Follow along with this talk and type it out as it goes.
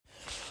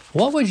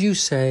What would you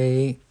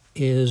say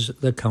is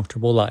the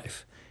comfortable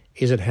life?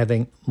 Is it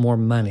having more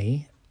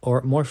money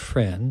or more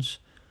friends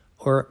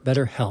or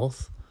better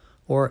health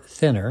or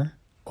thinner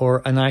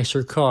or a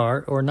nicer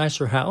car or a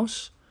nicer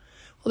house?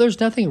 Well,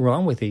 there's nothing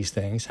wrong with these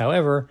things.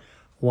 However,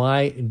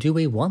 why do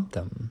we want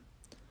them?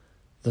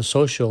 The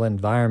social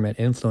environment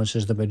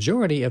influences the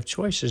majority of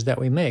choices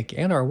that we make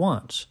and our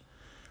wants.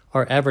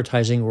 Our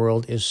advertising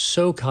world is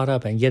so caught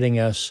up in getting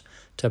us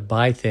to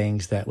buy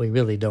things that we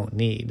really don't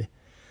need.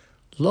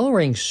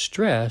 Lowering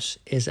stress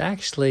is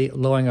actually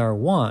lowering our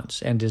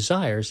wants and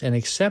desires and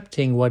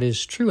accepting what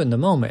is true in the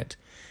moment.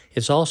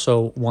 It's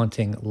also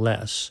wanting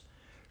less.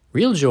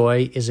 Real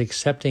joy is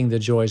accepting the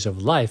joys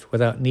of life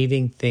without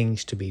needing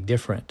things to be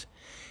different.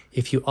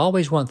 If you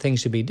always want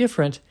things to be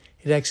different,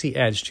 it actually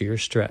adds to your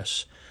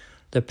stress.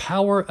 The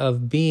power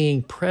of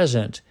being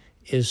present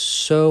is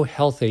so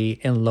healthy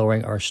in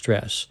lowering our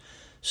stress.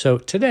 So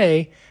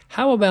today,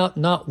 how about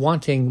not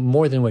wanting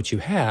more than what you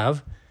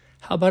have?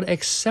 How about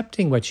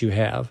accepting what you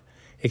have,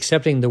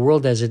 accepting the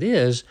world as it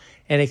is,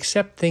 and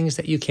accept things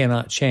that you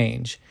cannot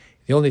change?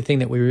 The only thing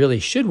that we really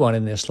should want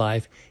in this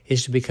life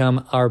is to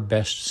become our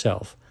best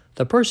self,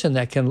 the person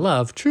that can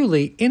love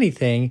truly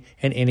anything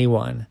and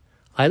anyone.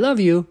 I love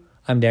you.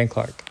 I'm Dan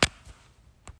Clark.